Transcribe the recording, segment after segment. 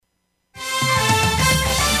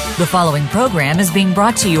The following program is being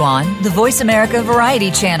brought to you on the Voice America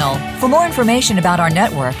Variety Channel. For more information about our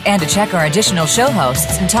network and to check our additional show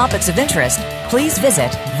hosts and topics of interest, please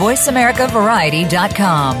visit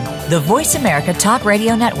voiceamericavariety.com. The Voice America Talk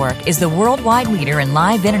Radio Network is the worldwide leader in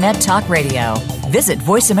live Internet talk radio. Visit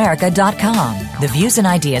voiceamerica.com. The views and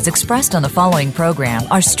ideas expressed on the following program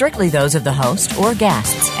are strictly those of the host or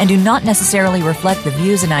guests and do not necessarily reflect the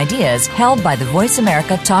views and ideas held by the Voice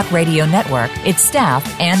America Talk Radio Network, its staff,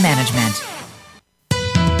 and management.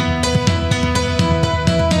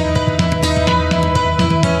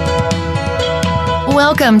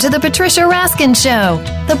 Welcome to the Patricia Raskin Show,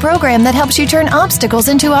 the program that helps you turn obstacles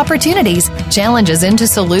into opportunities, challenges into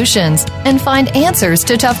solutions, and find answers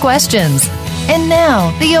to tough questions. And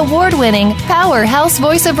now, the award-winning powerhouse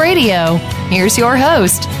voice of radio. Here's your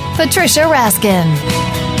host, Patricia Raskin.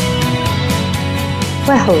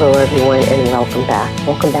 Well, hello, everyone, and welcome back.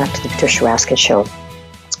 Welcome back to the Patricia Raskin Show.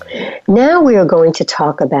 Now we are going to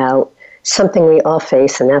talk about something we all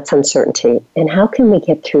face, and that's uncertainty. And how can we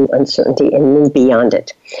get through uncertainty and move beyond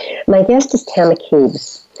it? My guest is Tama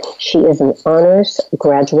Kieves. She is an honors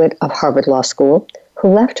graduate of Harvard Law School who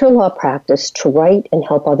left her law practice to write and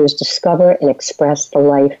help others discover and express the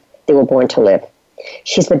life they were born to live.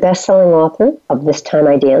 She's the best-selling author of This Time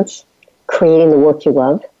I Dance, Creating the Work You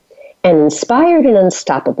Love, and Inspired and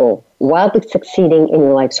Unstoppable, Wildly Succeeding in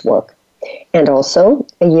Your Life's Work, and also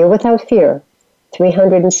A Year Without Fear,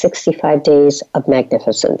 365 Days of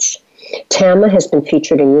Magnificence. Tama has been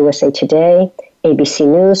featured in USA Today, ABC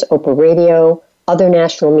News, Oprah Radio, other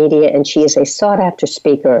national media, and she is a sought-after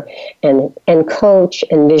speaker and coach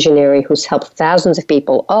and visionary who's helped thousands of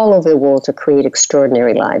people all over the world to create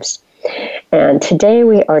extraordinary lives. And today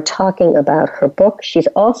we are talking about her book. She's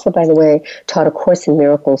also, by the way, taught A Course in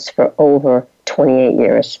Miracles for over 28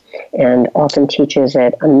 years and often teaches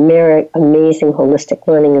at amazing holistic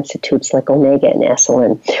learning institutes like Omega and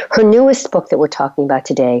Esalen. Her newest book that we're talking about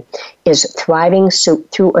today is Thriving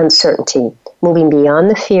Through Uncertainty, Moving Beyond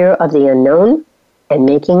the Fear of the Unknown and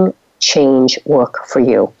Making Change Work for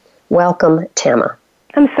You. Welcome, Tama.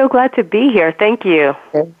 I'm so glad to be here. Thank you.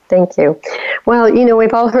 Thank you. Well,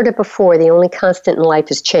 we've all heard it before. The only constant in life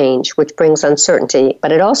is change, which brings uncertainty,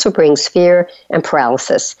 but it also brings fear and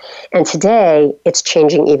paralysis. And today, it's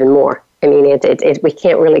changing even more. I mean, we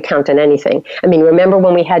can't really count on anything. I mean, remember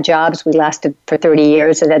when we had jobs, we lasted for 30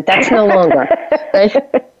 years, and that's no longer,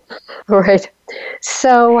 right? Right.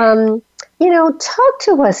 So, talk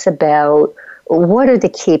to us about what are the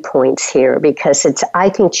key points here? Because I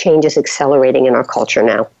think change is accelerating in our culture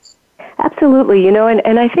now. Absolutely,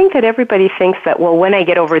 and I think that everybody thinks that, well, when I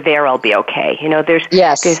get over there, I'll be okay. There's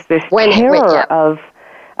this terror of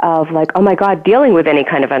like, oh my God, dealing with any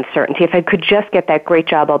kind of uncertainty. If I could just get that great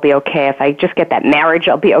job, I'll be okay. If I just get that marriage,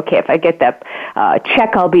 I'll be okay. If I get that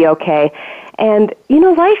check, I'll be okay. And,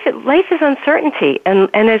 life is uncertainty. And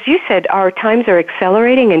as you said, our times are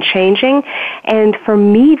accelerating and changing. And for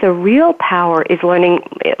me, the real power is learning,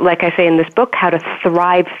 like I say in this book, how to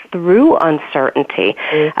thrive through uncertainty.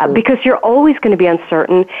 Mm-hmm. Because you're always going to be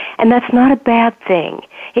uncertain, and that's not a bad thing.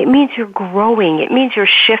 It means you're growing. It means you're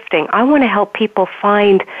shifting. I want to help people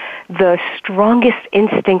find the strongest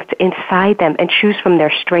instinct inside them and choose from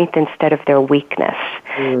their strength instead of their weakness.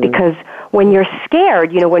 Mm-hmm. Because when you're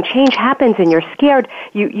scared, when change happens and you're scared,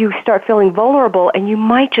 you start feeling vulnerable and you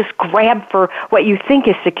might just grab for what you think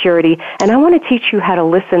is security. And I want to teach you how to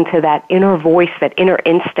listen to that inner voice, that inner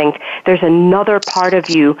instinct. There's another part of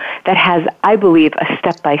you that has, I believe, a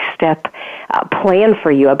step-by-step plan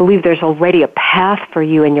for you. I believe there's already a path for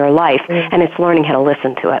you in your life, and it's learning how to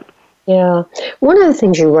listen to it. Yeah. One of the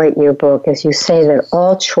things you write in your book is you say that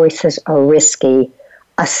all choices are risky,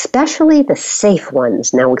 especially the safe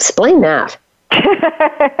ones. Now, explain that.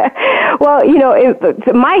 Well,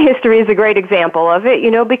 my history is a great example of it,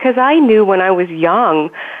 because I knew when I was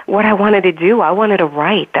young what I wanted to do. I wanted to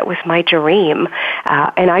write. That was my dream.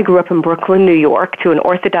 And I grew up in Brooklyn, New York, to an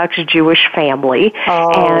Orthodox Jewish family.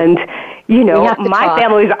 Oh. And my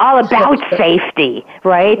family was all about safety,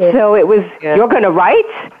 right? Yeah. So it was, You're going to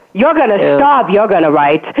write? You're going to stop, you're going to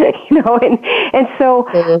write, and so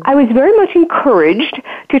I was very much encouraged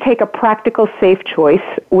to take a practical, safe choice,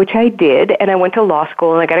 which I did, and I went to law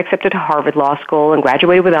school, and I got accepted to Harvard Law School and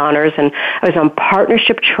graduated with honors, and I was on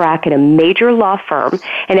partnership track at a major law firm,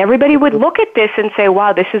 and everybody would look at this and say,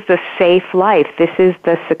 wow, this is the safe life, this is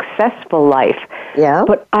the successful life. Yeah.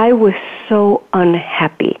 But I was so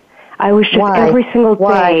unhappy. I was just every single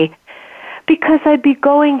day. Because I'd be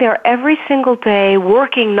going there every single day,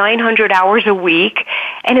 working 900 hours a week,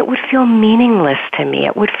 and it would feel meaningless to me.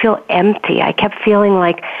 It would feel empty. I kept feeling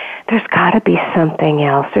like there's got to be something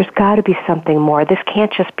else. There's got to be something more. This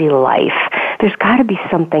can't just be life. There's got to be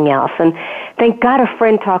something else. And thank God a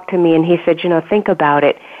friend talked to me and he said, think about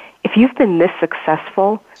it. If you've been this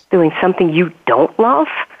successful doing something you don't love,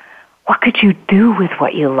 what could you do with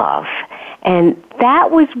what you love? And that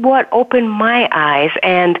was what opened my eyes,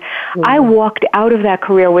 and I walked out of that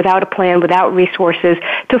career without a plan, without resources,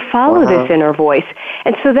 to follow this inner voice.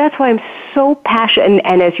 And so that's why I'm so passionate,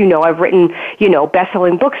 and as you know, I've written,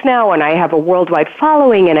 best-selling books now, and I have a worldwide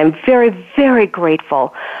following, and I'm very, very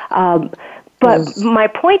grateful. But my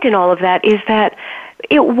point in all of that is that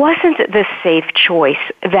it wasn't the safe choice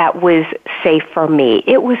that was safe for me.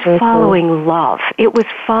 It was following love. It was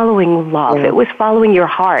following love. It was following your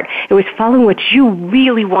heart. It was following what you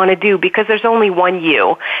really want to do, because there's only one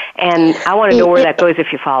you. And I want to know where that goes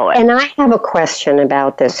if you follow it. And I have a question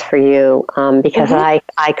about this for you, because I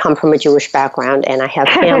come from a Jewish background and I have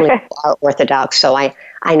family who are Orthodox, so I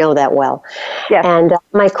know that well. Yes. And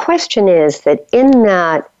my question is that in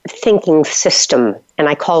that thinking system, and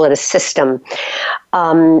I call it a system,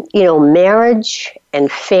 marriage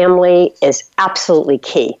and family is absolutely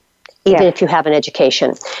key, even if you have an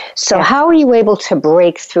education. So how are you able to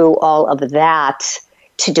break through all of that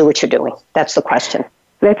to do what you're doing? That's the question.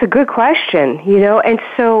 That's a good question, and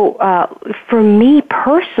so for me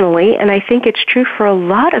personally, and I think it's true for a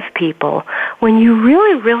lot of people, when you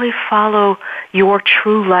really, really follow your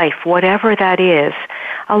true life, whatever that is,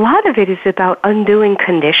 a lot of it is about undoing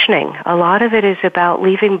conditioning. A lot of it is about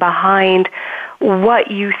leaving behind what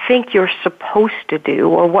you think you're supposed to do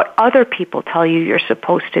or what other people tell you you're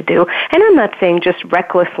supposed to do. And I'm not saying just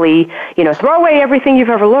recklessly, throw away everything you've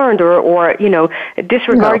ever learned or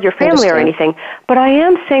disregard your family or anything. But I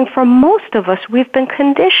am saying for most of us, we've been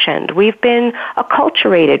conditioned. We've been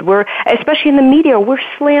acculturated. Especially in the media, we're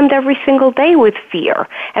slammed every single day with fear.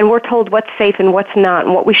 And we're told what's safe and what's not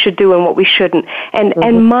and what we should do and what we shouldn't.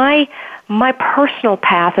 And my personal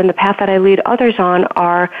path and the path that I lead others on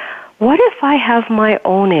are, what if I have my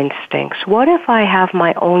own instincts? What if I have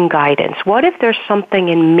my own guidance? What if there's something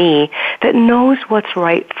in me that knows what's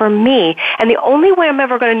right for me? And the only way I'm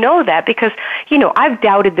ever going to know that, because, I've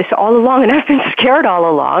doubted this all along and I've been scared all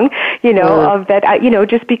along, of that,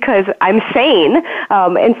 just because I'm sane.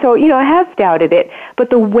 And so, I have doubted it. But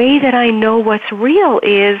the way that I know what's real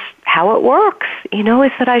is how it works,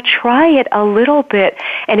 is that I try it a little bit,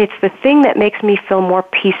 and it's the thing that makes me feel more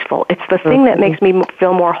peaceful. It's the thing that makes me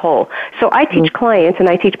feel more whole. So I teach clients, and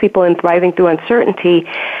I teach people in Thriving Through Uncertainty,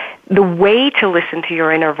 the way to listen to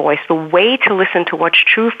your inner voice, the way to listen to what's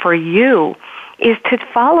true for you is to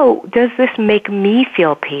follow, does this make me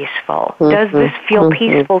feel peaceful? Does this feel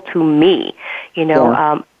peaceful to me?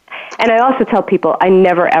 And I also tell people I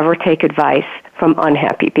never, ever take advice from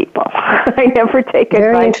unhappy people. I never take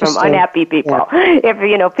advice from unhappy people.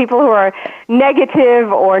 If, people who are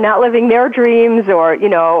negative or not living their dreams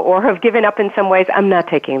or have given up in some ways, I'm not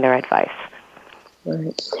taking their advice.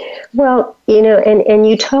 Right. Well, and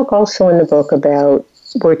you talk also in the book about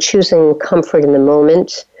we're choosing comfort in the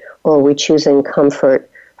moment, or we're choosing comfort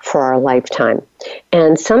for our lifetime.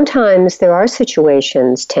 And sometimes there are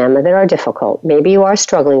situations, Tama, that are difficult. Maybe you are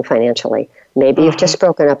struggling financially. Maybe you've just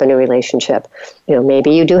broken up in a relationship.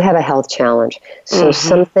 Maybe you do have a health challenge. So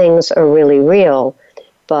some things are really real.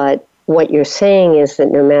 But what you're saying is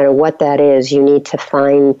that no matter what that is, you need to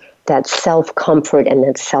find that self-comfort and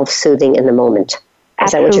that self-soothing in the moment.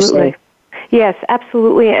 Is that what you're saying? Yes,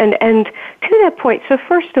 absolutely. And to that point, so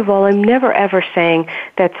first of all, I'm never ever saying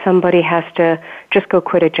that somebody has to just go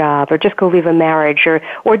quit a job or just go leave a marriage or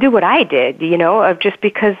do what I did, of just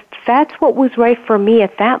because that's what was right for me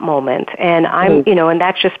at that moment. And I'm, and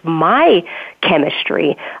that's just my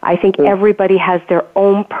chemistry. I think everybody has their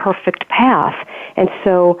own perfect path. And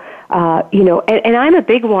so, and I'm a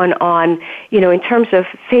big one on, in terms of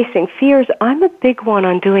facing fears, I'm a big one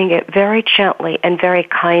on doing it very gently and very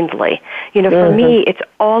kindly. For me, it's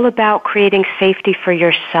all about creating safety for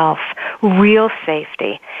yourself, real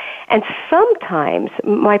safety. And sometimes,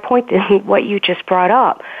 my point is what you just brought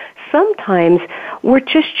up, sometimes we're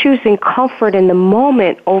just choosing comfort in the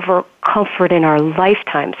moment over comfort in our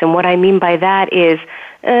lifetimes. And what I mean by that is,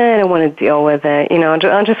 I don't want to deal with it.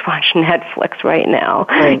 I'll just watch Netflix right now.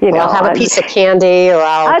 Right. I'll have a piece of candy, or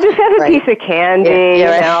I'll just have a piece of candy.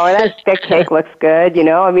 That cake looks good.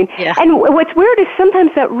 And what's weird is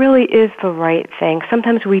sometimes that really is the right thing.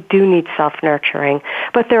 Sometimes we do need self-nurturing,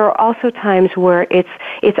 but there are also times where it's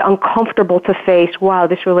uncomfortable to face, wow,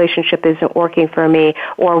 this relationship isn't working for me,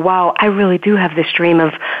 or wow, I really do have this dream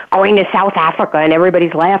of going to South Africa and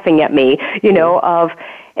everybody's laughing at at me,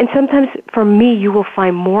 and sometimes for me, you will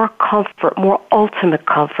find more comfort, more ultimate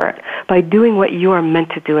comfort by doing what you are meant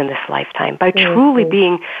to do in this lifetime, by truly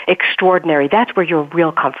being extraordinary. That's where your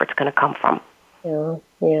real comfort's going to come from. Yeah.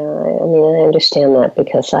 I mean, I understand that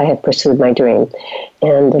because I have pursued my dream,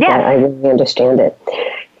 and I really understand it.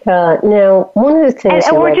 Now, one of the things...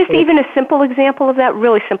 or just even a simple example of that,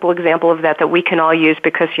 really simple example of that we can all use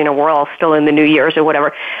because, we're all still in the New Year's or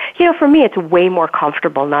whatever. For me, it's way more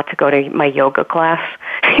comfortable not to go to my yoga class.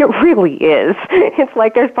 It really is. It's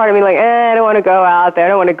like there's part of me like, I don't want to go out there. I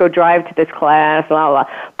don't want to go drive to this class, blah, blah.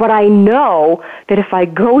 But I know that if I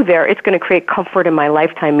go there, it's going to create comfort in my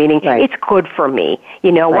lifetime, meaning it's good for me.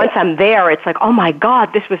 Once I'm there, it's like, oh, my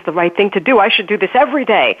God, this was the right thing to do. I should do this every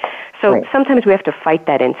day. So sometimes we have to fight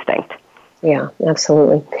that instinct. Yeah,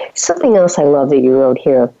 absolutely. Something else I love that you wrote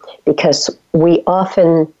here, because we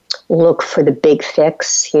often look for the big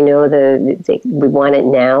fix, we want it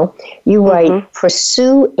now. You write,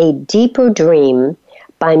 pursue a deeper dream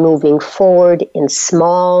by moving forward in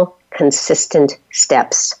small, consistent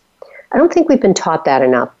steps. I don't think we've been taught that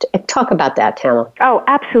enough. Talk about that, Tama. Oh,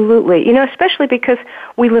 absolutely. Especially because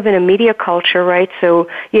we live in a media culture, right? So,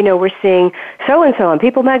 we're seeing so-and-so on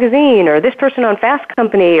People Magazine, or this person on Fast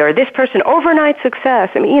Company, or this person overnight success.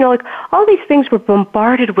 I mean, all these things we're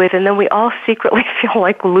bombarded with, and then we all secretly feel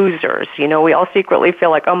like losers. We all secretly feel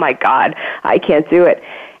like, oh my God, I can't do it.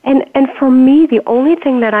 And for me, the only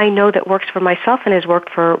thing that I know that works for myself and has worked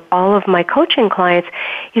for all of my coaching clients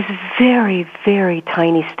is very, very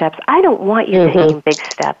tiny steps. I don't want you taking big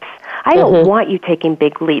steps. I don't want you taking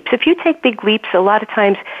big leaps. If you take big leaps, a lot of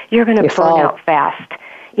times you're going to burn out fast.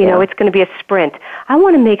 It's going to be a sprint. I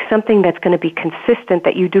want to make something that's going to be consistent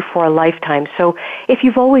that you do for a lifetime. So if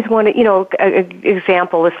you've always wanted, an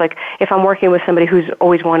example is like if I'm working with somebody who's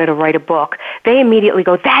always wanted to write a book, they immediately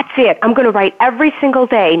go, that's it. I'm going to write every single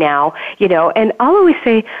day now, and I'll always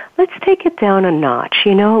say, let's take it down a notch,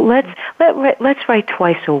 let's write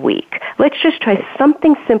twice a week. Let's just try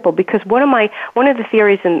something simple, because one of the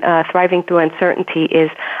theories in Thriving Through Uncertainty is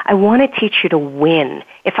I want to teach you to win.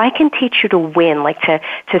 If I can teach you to win, like to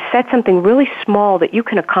set something really small that you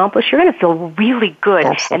can accomplish, you're going to feel really good.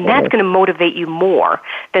 Absolutely. And that's going to motivate you more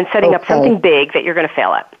than setting up something big that you're going to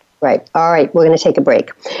fail at. Right. All right. We're going to take a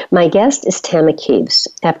break. My guest is Tama Kieves.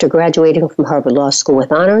 After graduating from Harvard Law School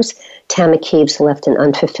with honors, Tama Kieves left an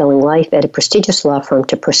unfulfilling life at a prestigious law firm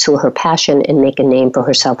to pursue her passion and make a name for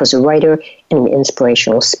herself as a writer and an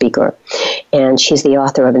inspirational speaker. And she's the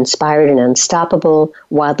author of Inspired and Unstoppable,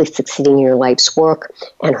 Wildly Succeeding in Your Life's Work.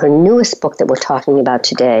 And her newest book that we're talking about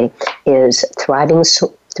today is Thriving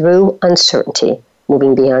Through Uncertainty,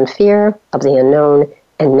 Moving Beyond Fear of the Unknown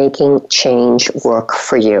and Making Change Work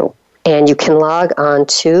for You. And you can log on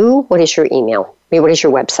to, what is your email? What is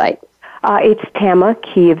your website? It's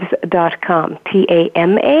tamakieves.com.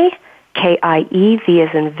 TAMAKIEV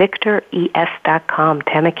as in Victor, ES.com.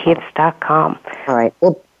 tamakieves.com. All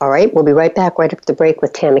right. We'll be right back right after the break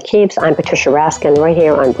with Tama Kieves. I'm Patricia Raskin right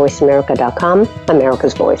here on voiceamerica.com,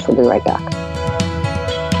 America's Voice. We'll be right back.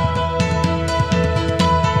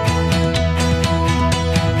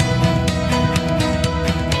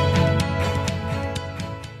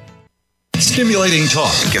 Stimulating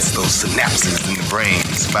talk. It gets those synapses in the brain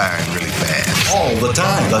firing really fast. All the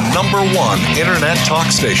time. The #1 Internet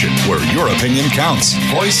talk station where your opinion counts.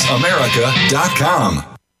 VoiceAmerica.com.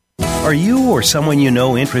 Are you or someone you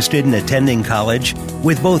know interested in attending college?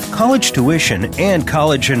 With both college tuition and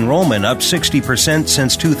college enrollment up 60%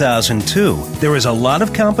 since 2002, there is a lot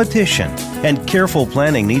of competition, and careful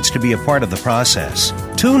planning needs to be a part of the process.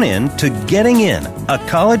 Tune in to Getting In, a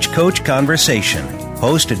college coach conversation.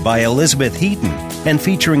 Hosted by Elizabeth Heaton and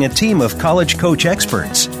featuring a team of college coach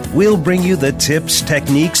experts, we'll bring you the tips,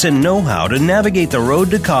 techniques, and know-how to navigate the road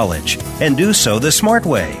to college and do so the smart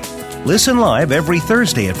way. Listen live every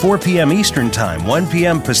Thursday at 4 p.m. Eastern Time, 1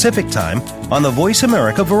 p.m. Pacific Time on the Voice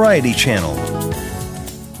America Variety Channel.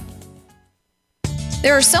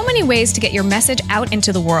 There are so many ways to get your message out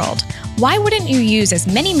into the world. Why wouldn't you use as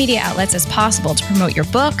many media outlets as possible to promote your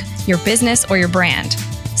book, your business, or your brand?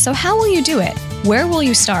 So how will you do it? Where will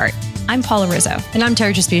you start? I'm Paula Rizzo. And I'm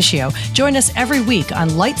Terry Jaspicio. Join us every week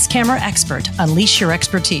on Lights, Camera, Expert. Unleash your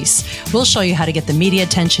expertise. We'll show you how to get the media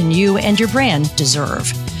attention you and your brand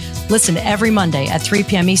deserve. Listen every Monday at 3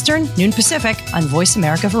 p.m. Eastern, noon Pacific on Voice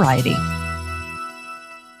America Variety.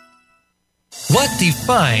 What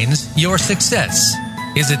defines your success?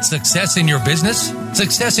 Is it success in your business?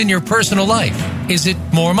 Success in your personal life? Is it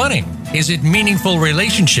more money? Is it meaningful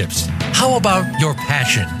relationships? How about your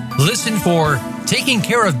passion? Listen for Taking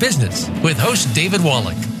Care of Business with host David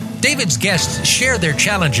Wallach. David's guests share their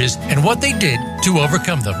challenges and what they did to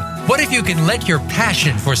overcome them. What if you can let your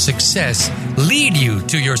passion for success lead you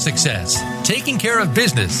to your success? Taking Care of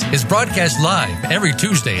Business is broadcast live every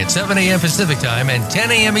Tuesday at 7 a.m. Pacific Time and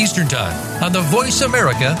 10 a.m. Eastern Time on the Voice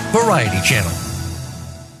America Variety Channel.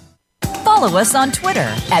 Follow us on Twitter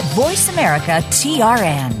at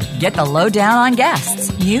VoiceAmericaTRN. Get the lowdown on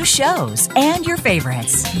guests, new shows, and your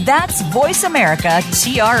favorites. That's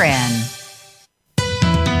VoiceAmericaTRN.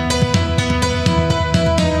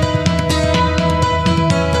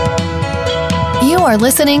 You are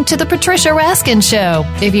listening to The Patricia Raskin Show.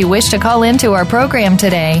 If you wish to call into our program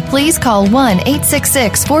today, please call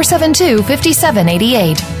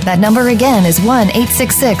 1-866-472-5788. That number again is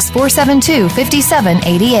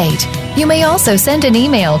 1-866-472-5788. You may also send an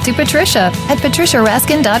email to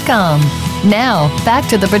patricia@patriciaraskin.com. Now, back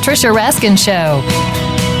to The Patricia Raskin Show.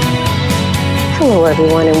 Hello,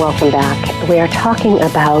 everyone, and welcome back. We are talking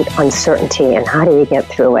about uncertainty and how do we get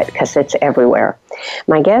through it, because it's everywhere.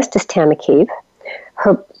 My guest is Tama Kieves.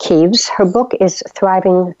 Her book is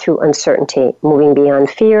Thriving Through Uncertainty, Moving Beyond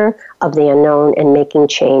Fear of the Unknown and Making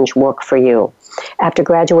Change Work for You. After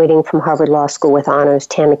graduating from Harvard Law School with honors,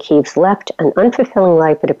 Tama Kieves left an unfulfilling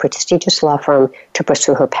life at a prestigious law firm to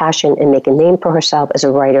pursue her passion and make a name for herself as a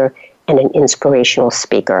writer and an inspirational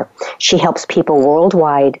speaker. She helps people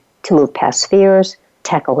worldwide to move past fears,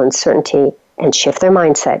 tackle uncertainty, and shift their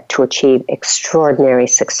mindset to achieve extraordinary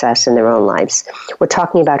success in their own lives. We're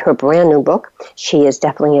talking about her brand new book. She is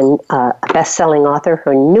definitely a best-selling author.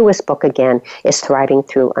 Her newest book, again, is Thriving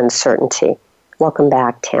Through Uncertainty. Welcome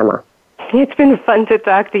back, Tama. It's been fun to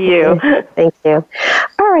talk to you. Thank you.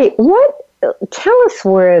 All right, tell us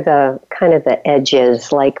where the kind of the edge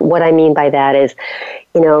is. Like, what I mean by that is,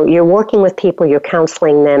 you're working with people, you're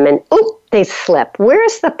counseling them, and they slip.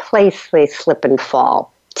 Where's the place they slip and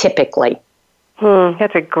fall, typically?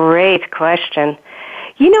 That's a great question.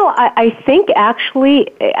 I think actually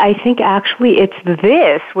it's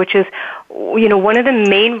this, which is, one of the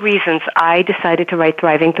main reasons I decided to write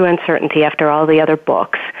Thriving Through Uncertainty after all the other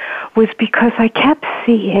books was because I kept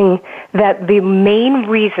seeing that the main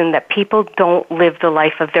reason that people don't live the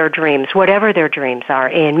life of their dreams, whatever their dreams are,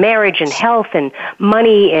 in marriage and health and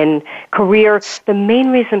money and career, the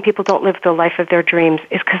main reason people don't live the life of their dreams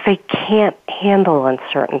is because they can't handle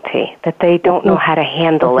uncertainty, that they don't know how to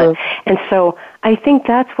handle it. And so I think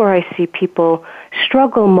that's where I see people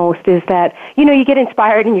struggle most, is that, you get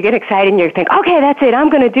inspired and you get excited and you think, okay, that's it, I'm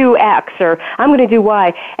going to do X or I'm going to do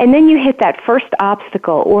Y. And then you hit that first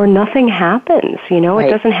obstacle or nothing happens, Right.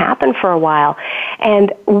 It doesn't happen for a while.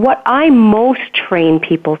 And what I most train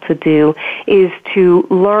people to do is to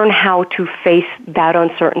learn how to face that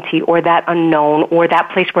uncertainty or that unknown or that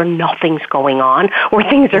place where nothing's going on or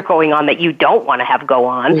things are going on that you don't want to have go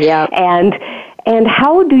on. Yeah. And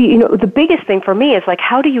how do the biggest thing for me is like,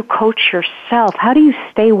 how do you coach yourself? How do you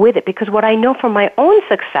stay with it? Because what I know from my own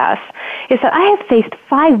success is that I have faced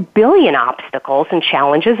 5 billion obstacles and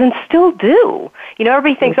challenges and still do.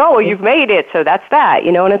 Everybody thinks, oh, well, you've made it, so that's that,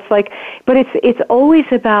 and it's like, but it's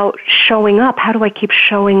always about showing up. How do I keep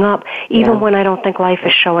showing up even when I don't think life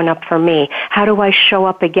is showing up for me? How do I show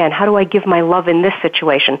up again? How do I give my love in this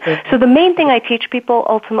situation? So the main thing I teach people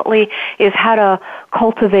ultimately is how to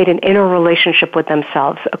cultivate an inner relationship with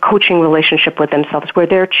themselves, a coaching relationship with themselves, where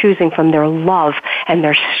they're choosing from their love and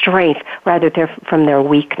their strength rather than from their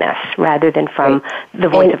weakness, rather than from the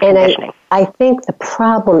voice of conditioning. I think the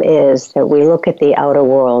problem is that we look at the outer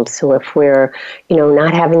world. So if we're,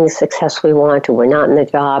 not having the success we want, or we're not in the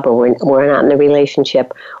job, or we're not in the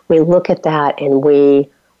relationship, we look at that and we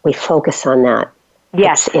focus on that.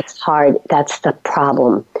 Yes, it's hard. That's the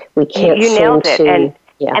problem. We can't. You nailed it.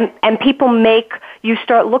 And people you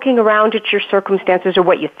start looking around at your circumstances or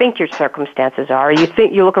what you think your circumstances are.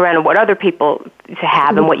 You look around at what other people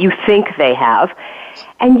have and what you think they have.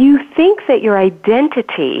 And you think that your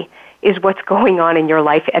identity is what's going on in your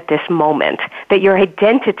life at this moment, that your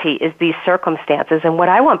identity is these circumstances. And what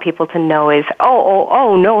I want people to know is,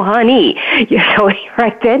 oh, no, honey, your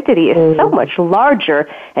identity is so much larger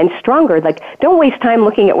and stronger. Like, don't waste time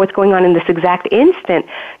looking at what's going on in this exact instant.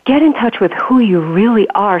 Get in touch with who you really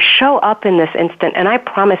are. Show up in this instant, and I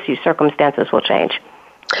promise you circumstances will change.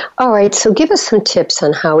 All right, so give us some tips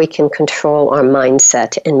on how we can control our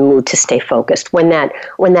mindset and mood to stay focused. When that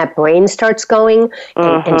brain starts going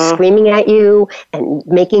and screaming at you and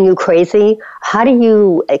making you crazy, how do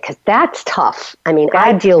you, because that's tough. I mean,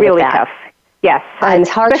 I deal with that. Really tough. Yes. It's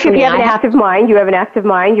hard especially for me. If you have an active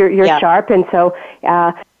mind, you're sharp, and so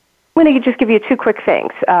I'm going to just give you two quick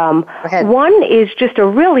things. One is just a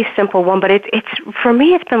really simple one, but it's for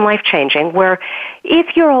me, it's been life-changing, where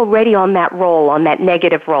if you're already on that roll, on that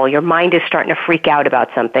negative roll, your mind is starting to freak out about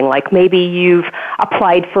something, like maybe you've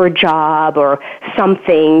applied for a job or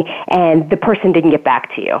something and the person didn't get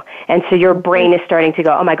back to you. And so your brain is starting to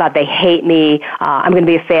go, oh my God, they hate me, I'm going to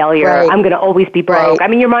be a failure, I'm going to always be broke. I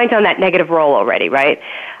mean, your mind's on that negative roll already, right?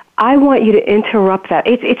 I want you to interrupt that.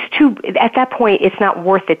 It's too, at that point, it's not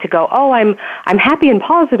worth it to go, oh, I'm happy and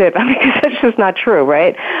positive, because that's just not true,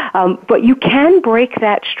 right? But you can break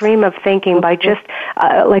that stream of thinking by just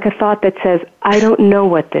like a thought that says, I don't know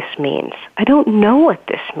what this means. I don't know what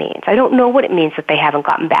this means. I don't know what it means that they haven't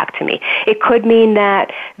gotten back to me. It could mean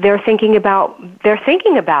that they're thinking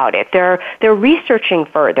about it. They're researching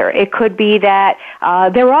further. It could be that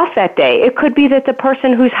they're off that day. It could be that the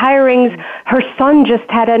person who's hiring, her son just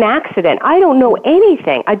had an accident. I don't know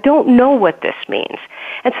anything. I don't know what this means.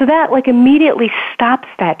 And so that immediately stops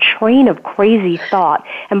that train of crazy thought.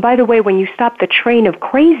 And by the way, when you stop the train of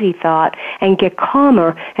crazy thought and get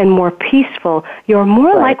calmer and more peaceful, you're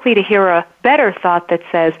more likely to hear a better thought that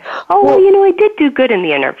says, oh, well, I did do good in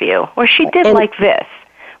the interview, or she did like this.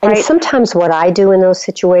 Right? And sometimes what I do in those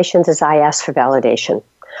situations is I ask for validation.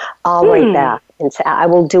 I'll write back and say, I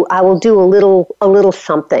will do a little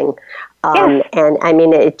something. And I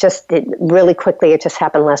mean, it really quickly, it just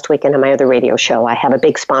happened last weekend on my other radio show. I have a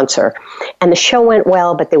big sponsor, and the show went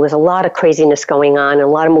well, but there was a lot of craziness going on and a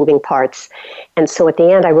lot of moving parts. And so at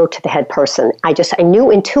the end, I wrote to the head person. I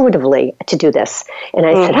knew intuitively to do this. And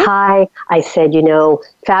I said, hi. I said,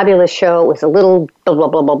 fabulous show. It was a little blah, blah,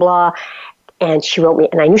 blah, blah, blah. And she wrote me,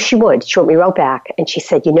 and I knew she would. She wrote back, and she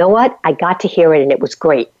said, you know what? I got to hear it, and it was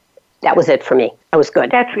great. That was it for me. I was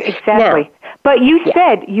good. That's exactly. Now, but you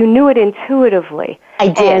said you knew it intuitively. I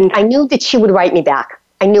did. And I knew that she would write me back.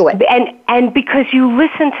 I knew it. And because you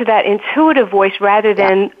listened to that intuitive voice rather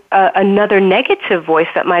than another negative voice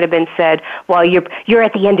that might have been said, well, you're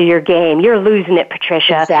at the end of your game. You're losing it,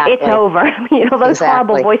 Patricia. Exactly. It's over. Those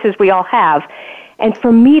horrible voices we all have. And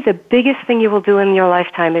for me, the biggest thing you will do in your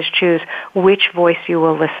lifetime is choose which voice you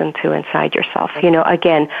will listen to inside yourself.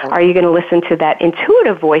 Again, are you going to listen to that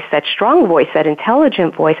intuitive voice, that strong voice, that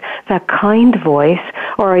intelligent voice, that kind voice,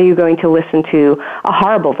 or are you going to listen to a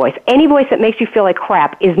horrible voice? Any voice that makes you feel like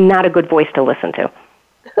crap is not a good voice to listen to.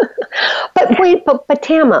 But wait, but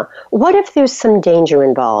Tama, what if there's some danger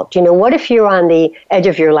involved? What if you're on the edge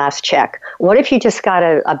of your last check? What if you just got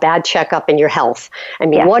a bad checkup in your health? I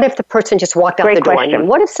mean, what if the person just walked out the door? I mean,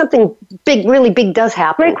 what if something big, really big does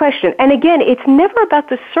happen? Great question. And again, it's never about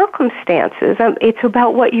the circumstances. It's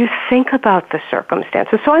about what you think about the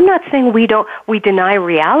circumstances. So I'm not saying we deny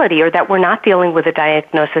reality, or that we're not dealing with a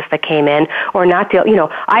diagnosis that came in, or not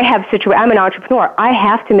I'm an entrepreneur. I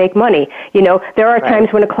have to make money. There are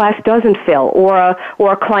times when a class doesn't fill or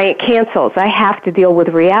a client cancels. I have to deal with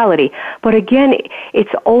reality. But again,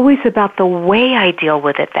 it's always about the way I deal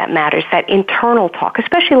with it that matters, that internal talk,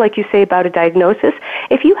 especially like you say about a diagnosis.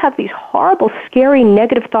 If you have these horrible, scary,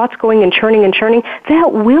 negative thoughts going and churning,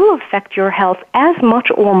 that will affect your health as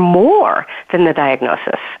much or more than the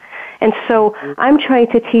diagnosis. And so I'm trying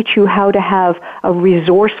to teach you how to have a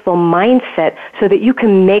resourceful mindset so that you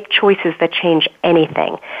can make choices that change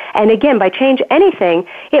anything. And again, by change anything,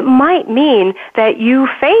 it might mean that you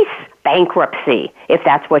face bankruptcy, if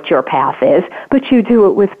that's what your path is, but you do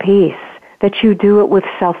it with peace, that you do it with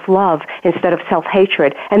self-love instead of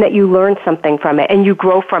self-hatred, and that you learn something from it, and you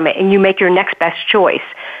grow from it, and you make your next best choice.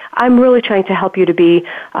 I'm really trying to help you to be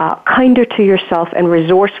kinder to yourself and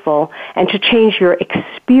resourceful, and to change your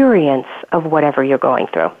experience of whatever you're going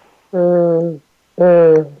through.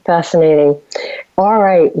 Fascinating. All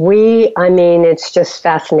right. It's just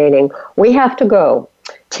fascinating. We have to go.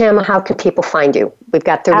 Tama, how can people find you? We've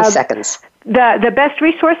got 30 seconds. The best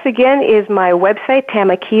resource, again, is my website,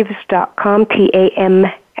 tamakieves.com, T-A-M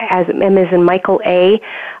as M as in Michael A,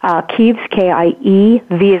 Kieves, K-I-E,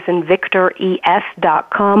 V as in Victor,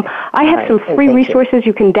 E-S.com. I have some free resources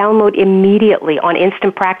you can download immediately on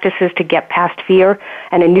instant practices to get past fear,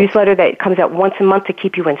 and a newsletter that comes out once a month to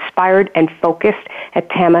keep you inspired and focused at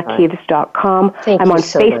tamakieves.com. I'm on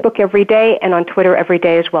Facebook every day and on Twitter every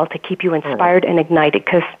day as well to keep you inspired and ignited,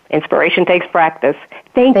 because inspiration takes practice.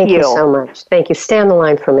 Thank you so much. Thank you. Stay on the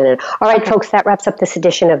line for a minute. All right, folks, that wraps up this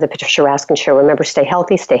edition of the Patricia Raskin Show. Remember, stay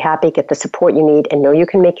healthy, stay happy, get the support you need, and know you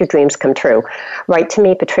can make your dreams come true. Write to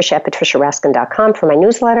me, Patricia at patriciaraskin.com for my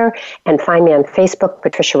newsletter, and find me on Facebook,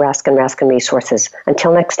 Patricia Raskin, Raskin Resources.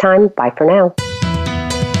 Until next time, bye for now.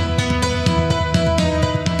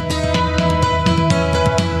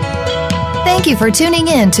 Thank you for tuning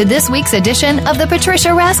in to this week's edition of the Patricia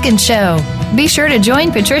Raskin Show. Be sure to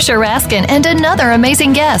join Patricia Raskin and another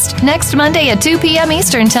amazing guest next Monday at 2 p.m.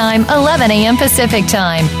 Eastern Time, 11 a.m. Pacific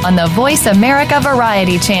Time on the Voice America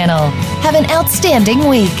Variety Channel. Have an outstanding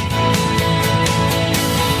week.